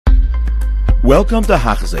Welcome to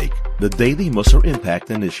Hachzik, the Daily Musar Impact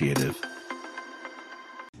Initiative.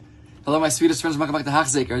 Hello, my sweetest friends. Welcome back to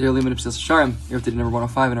Hachzik, our daily limud of Yesharim. You're up to number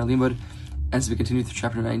 105 in our limud. As we continue through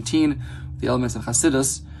chapter 19, the elements of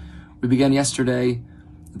Chassidus, we began yesterday.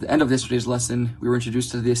 At the end of yesterday's lesson, we were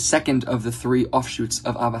introduced to the second of the three offshoots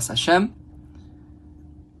of Avas Hashem.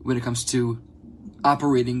 When it comes to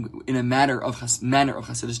operating in a manner of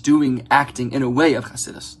Chassidus, acting in a way of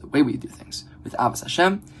Chassidus, the way we do things with Avas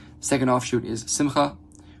Hashem. The second offshoot is Simcha.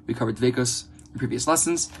 We covered Dveikus in previous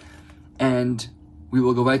lessons, and we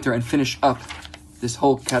will go right there and finish up this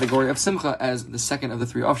whole category of Simcha as the second of the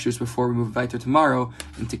three offshoots before we move right there tomorrow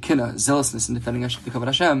into Kina, zealousness in defending Hashem, the Kavod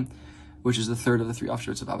Hashem, which is the third of the three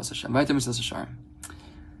offshoots of Avas Hashem. Right there, Mesilas Yesharim.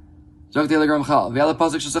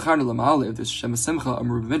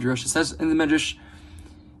 It says in the Midrash,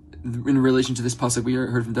 in relation to this pasuk, we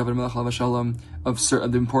heard from David Melech Alav Shalom of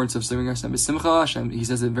the importance of serving Hashem with Simcha. Hashem, he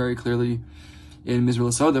says it very clearly in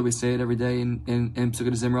Mesilas that we say it every day in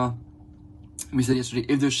Pesukei Zimra. We said yesterday,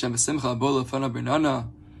 if there's Shem Simcha, Bola Fana Bernana.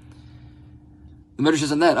 The Midrash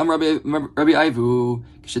says on that, Rabbi Ivu,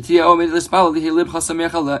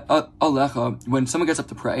 when someone gets up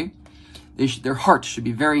to pray, their heart should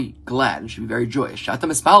be very glad, it should be very joyous. You're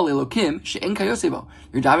diving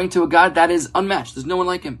to a God that is unmatched. There's no one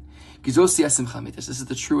like him. This is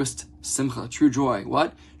the truest simcha, true joy.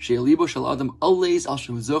 What?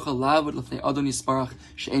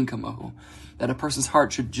 That a person's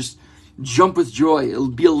heart should just jump with joy. It'll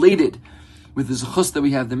be elated with the zechus that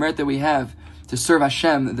we have, the merit that we have to serve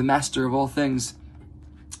Hashem, the master of all things.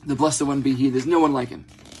 The blessed one be he. There's no one like him.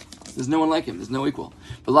 There's no one like him. There's no equal.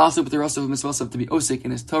 But also, but the rest of mitzvahs to be osik in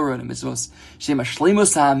his Torah and mitzvahs, shema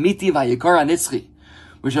shleimus ha'amiti va'yikar ha'nitzchi,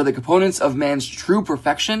 which are the components of man's true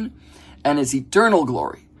perfection and his eternal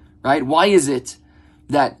glory. Right? Why is it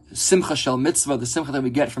that simcha shel mitzvah, the simcha that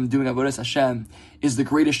we get from doing avodas Hashem, is the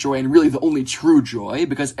greatest joy and really the only true joy?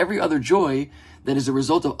 Because every other joy that is a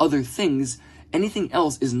result of other things, anything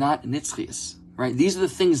else is not nitzchias. Right? These are the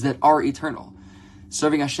things that are eternal.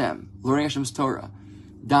 Serving Hashem, learning Hashem's Torah,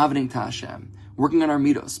 davening to Hashem, working on our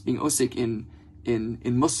midos, being osik in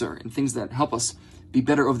musar, in things that help us be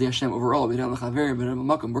better over the Hashem overall,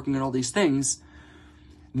 working on all these things,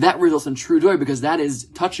 that results in true joy because that is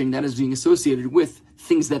touching, that is being associated with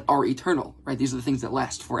things that are eternal, right? These are the things that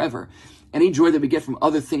last forever. Any joy that we get from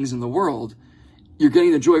other things in the world, you're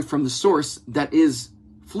getting the joy from the source that is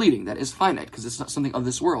fleeting, that is finite, because it's not something of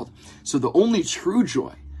this world. So the only true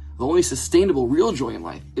joy, the only sustainable, real joy in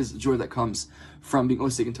life is the joy that comes from being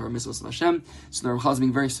osik in Torah mitzvahs of Hashem. So the Ramchal is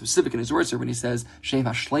being very specific in his words here when he says, Shem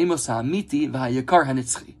hashleimus ha'amiti v'hayikar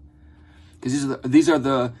ha'nitzchi. Because these are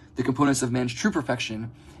the components of man's true perfection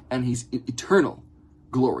and his eternal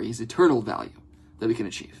glory, his eternal value that we can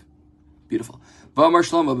achieve. Beautiful. V'amar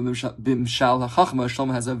Shlomo b'mshal ha'chachma,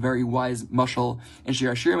 Shlomo has a very wise mashal, and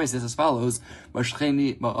Shir HaShirim says as follows,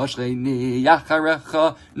 Mashcheni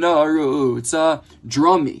yacharecha narutza,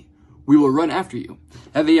 draw me, we will run after you.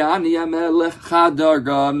 The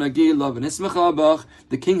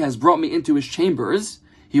king has brought me into his chambers.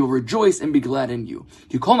 He will rejoice and be glad in you.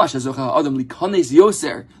 The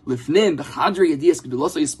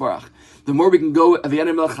more we can go,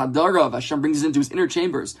 Hashem brings us into his inner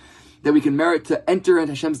chambers, that we can merit to enter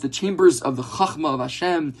into the chambers of the Chachma of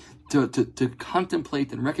Hashem, to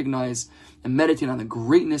contemplate and recognize and meditate on the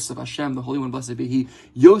greatness of Hashem, the Holy One, blessed be He.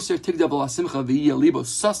 Even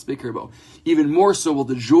more so will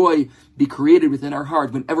the joy be created within our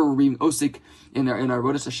heart whenever we're being osik in our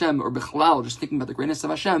avodas Hashem, or bichlal, just thinking about the greatness of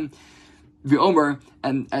Hashem. V'omer,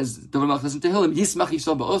 and as David Melech says in Tehillim, Yismach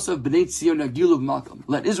Yisrael ba'osav b'nei Tzion nagilu v'malkam.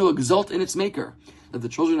 Let Israel exult in its Maker. Let the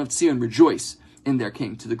children of Tzion rejoice in their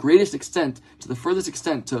King. To the greatest extent, to the furthest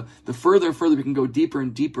extent, to the further and further we can go deeper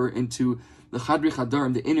and deeper into the Chadri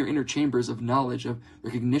Chadarim, the inner chambers of knowledge, of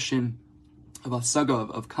recognition, of asaga,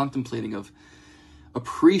 of contemplating, of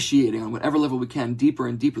appreciating on whatever level we can, deeper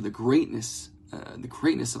and deeper, the greatness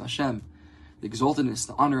of Hashem, the exaltedness,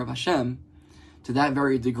 the honor of Hashem. To that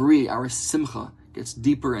very degree, our simcha gets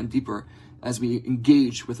deeper and deeper as we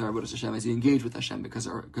engage with our avodas Hashem, as we engage with Hashem, because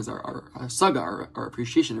our saga, our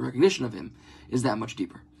appreciation, the recognition of Him is that much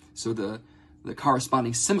deeper. So the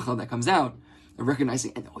corresponding simcha that comes out of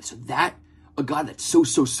recognizing, and so that a God that's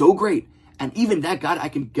so great, and even that God I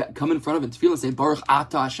can come in front of and feel and say Baruch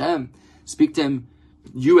Ata Hashem, speak to Him,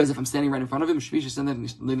 you as if I'm standing right in front of Him. Shvish is standing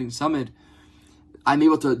living summit. I'm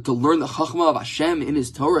able to learn the chachma of Hashem in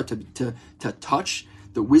His Torah, to touch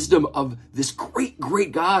the wisdom of this great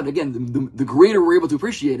God. Again, the greater we're able to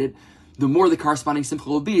appreciate it, the more the corresponding simcha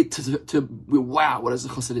will be to wow, what is the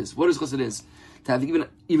chassidus? What is chassidus? To have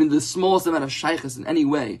even the smallest amount of shaykhs in any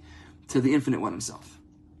way to the Infinite One Himself.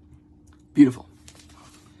 Beautiful.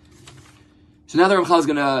 So now the Ramchal is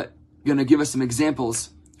gonna give us some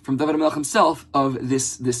examples from David HaMelech himself of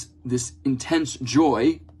this intense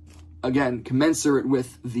joy, again commensurate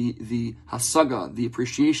with the hasaga, the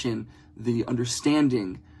appreciation, the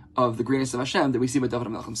understanding of the greatness of Hashem that we see by David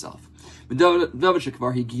HaMelech himself. David,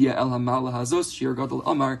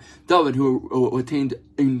 who attained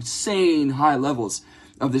insane high levels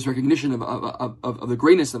of this recognition of the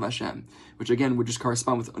greatness of Hashem, which again would just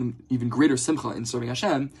correspond with an even greater simcha in serving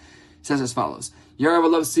Hashem, says as follows: May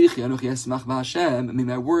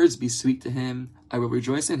my words be sweet to him, I will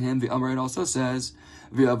rejoice in him. The Amar, it also says,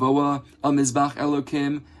 V'avoa al mizbach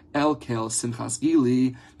Elokim el kel simchas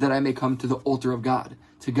gili, that I may come to the altar of God,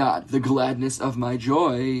 to God, the gladness of my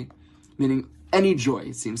joy, meaning any joy,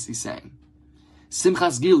 it seems he's saying.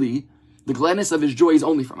 Simchas gili, the gladness of his joy is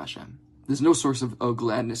only from Hashem. There's no source of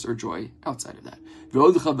gladness or joy outside of that.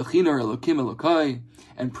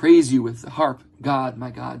 And praise you with the harp, God,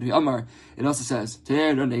 my God. It also says, that's a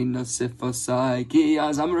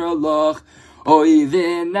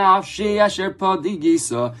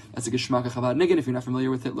Geshmaka Chabad Niggin. If you're not familiar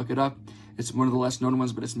with it, look it up. It's one of the less known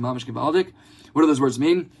ones, but it's mamish gebaldik. What do those words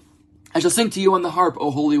mean? I shall sing to you on the harp,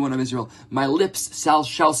 O Holy One of Israel. My lips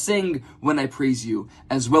shall sing when I praise you,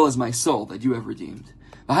 as well as my soul that you have redeemed.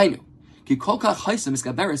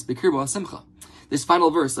 This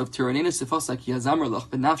final verse of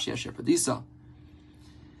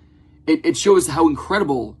it shows how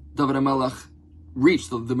incredible David HaMelech reached,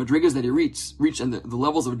 the madrigas that he reached and the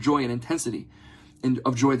levels of joy and intensity and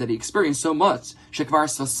of joy that he experienced so much. That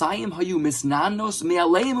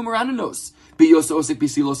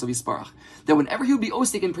whenever he would be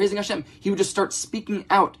osik in praising Hashem, he would just start speaking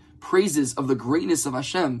out praises of the greatness of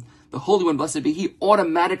Hashem, the Holy One, blessed be He.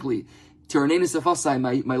 Automatically,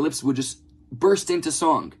 my lips would just burst into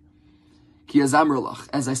song.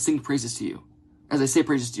 As I sing praises to you, as I say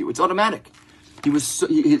praises to you, it's automatic.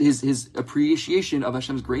 His appreciation of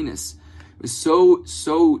Hashem's greatness was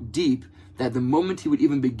so deep that the moment he would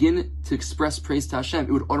even begin to express praise to Hashem,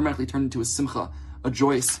 it would automatically turn into a simcha, a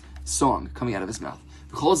joyous song coming out of his mouth.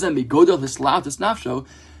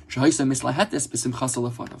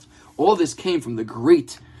 All this came from the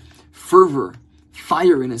great fervor,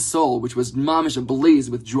 fire in his soul, which was mamish ablaze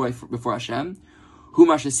with joy before Hashem.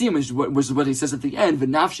 Was what he says at the end,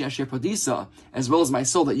 v'nafshi asher padisa, as well as my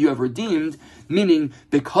soul that you have redeemed, meaning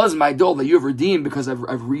because my soul that you have redeemed, because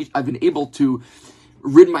I've been able to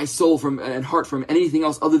rid my soul and heart from anything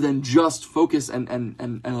else other than just focus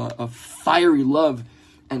and a fiery love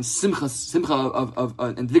and simcha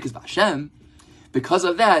and dvikas b'Hashem. Because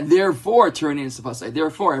of that, therefore,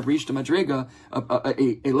 I've reached a madriga,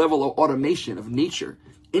 a level of automation of nature,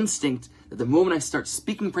 instinct, that the moment I start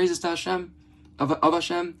speaking praises to Hashem, of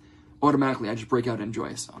Hashem, automatically I just break out in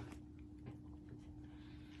joyous song.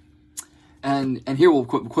 And here we'll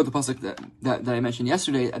quote the pasuk that I mentioned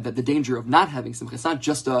yesterday, that the danger of not having simcha, it's not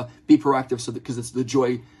just be proactive because it's the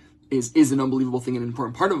joy is an unbelievable thing and an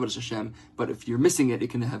important part of it is Hashem, but if you're missing it, it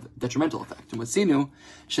can have detrimental effect. And what's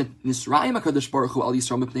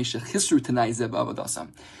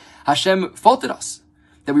Hashem faulted us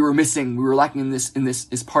that we were lacking in this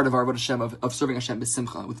is part of our Avodah Hashem of serving Hashem with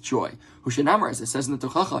simcha, with joy. Hushenamar, as it says in the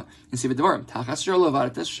Tochacha, in Sivit Devarim,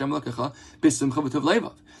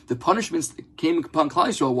 the punishments came upon Klal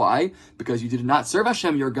Yisrael. Why? Because you did not serve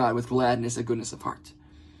Hashem, your God, with gladness and goodness of heart.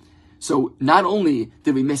 So not only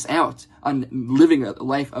did we miss out on living a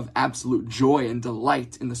life of absolute joy and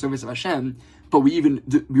delight in the service of Hashem, but we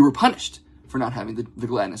were punished for not having the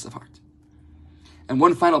gladness of heart. And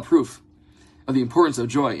one final proof of the importance of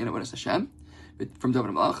joy in Avodas Hashem, from David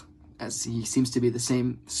HaMelech, as he seems to be the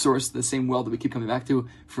same source, the same well that we keep coming back to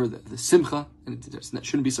for the simcha, and that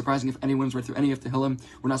shouldn't be surprising if anyone's read through any of Tehillim.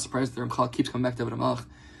 We're not surprised that the Ramchal keeps coming back to David HaMelech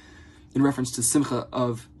in reference to simcha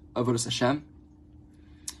of Avodas Hashem.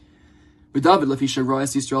 David, when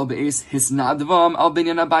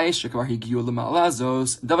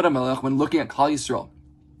looking at Klal Yisrael,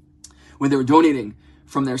 when they were donating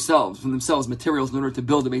from themselves materials in order to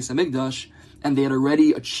build the Beis HaMikdash, and they had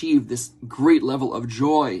already achieved this great level of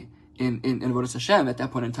joy in Avodas Hashem at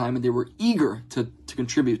that point in time, and they were eager to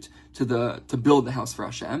contribute to build the house for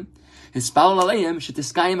Hashem. He davened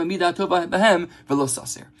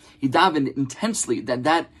intensely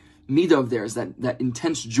that midah of theirs, that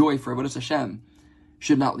intense joy for Avodas Hashem,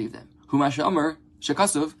 should not leave them.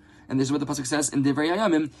 And And this is what the pasuk says in Divrei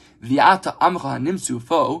Hayamim, V'ata amcha nimtzu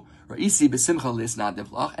fo, ra'isi b'simcha lisna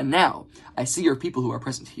devlach. And now I see your people who are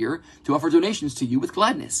present here to offer donations to you with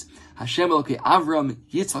gladness. Hashem Elokei Avram,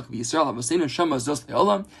 Yitzchak, v'Yisrael, Avosenu Shama Zos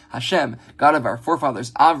Le'olam. Hashem, God of our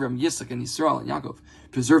forefathers Avram, Yitzchak, and Yisrael, and Yaakov,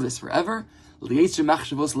 preserve this forever. Li'etzer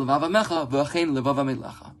machshavos levav amecha, v'achein levav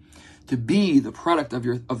amelecha. To be the product of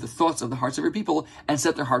the thoughts of the hearts of your people and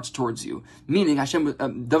set their hearts towards you. Meaning, Hashem,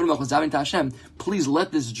 David Melech was davening to Hashem, please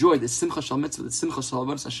let this joy, this simcha shal mitzvah, this simcha shal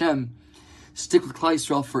avodas Hashem, stick with Klal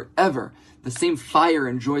Yisrael forever. The same fire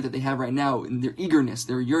and joy that they have right now in their eagerness,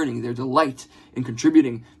 their yearning, their delight in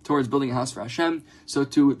contributing towards building a house for Hashem. So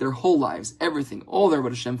to their whole lives, everything, all their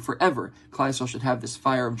avodas Hashem forever, Klal Yisrael should have this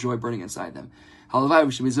fire of joy burning inside them. Halavai,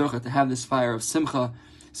 we should be zocheh to have this fire of simcha.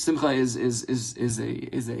 Simcha is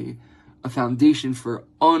a foundation for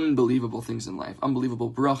unbelievable things in life.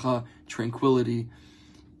 Unbelievable bracha, tranquility,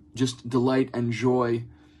 just delight and joy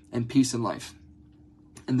and peace in life.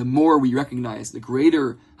 And the more we recognize, the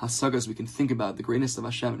greater hasagas we can think about the greatness of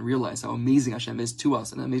Hashem and realize how amazing Hashem is to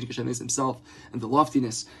us and how amazing Hashem is himself, and the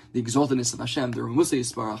loftiness, the exaltedness of Hashem, the Ramusa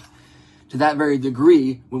Yisparach. To that very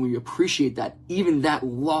degree, when we appreciate that, even that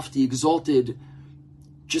lofty, exalted,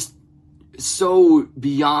 just so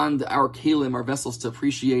beyond our kalim, our vessels, to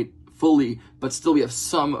appreciate fully, but still we have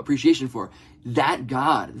some appreciation for that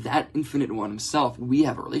God, that infinite one himself, we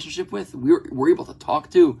have a relationship with, we're able to talk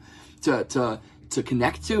to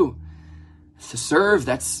connect to serve.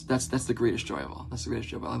 That's the greatest joy of all. That's the greatest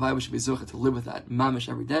joy of all. We should be zocheh to live with that mamish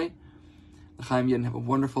every day. Chaim, have a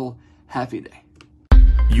wonderful, happy day.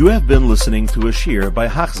 You have been listening to a shir by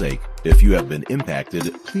Hachzeik. If you have been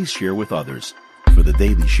impacted, please share with others. For the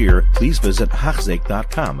daily shir, please visit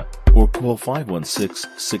Hachzeik.com or call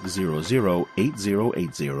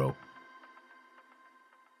 516-600-8080.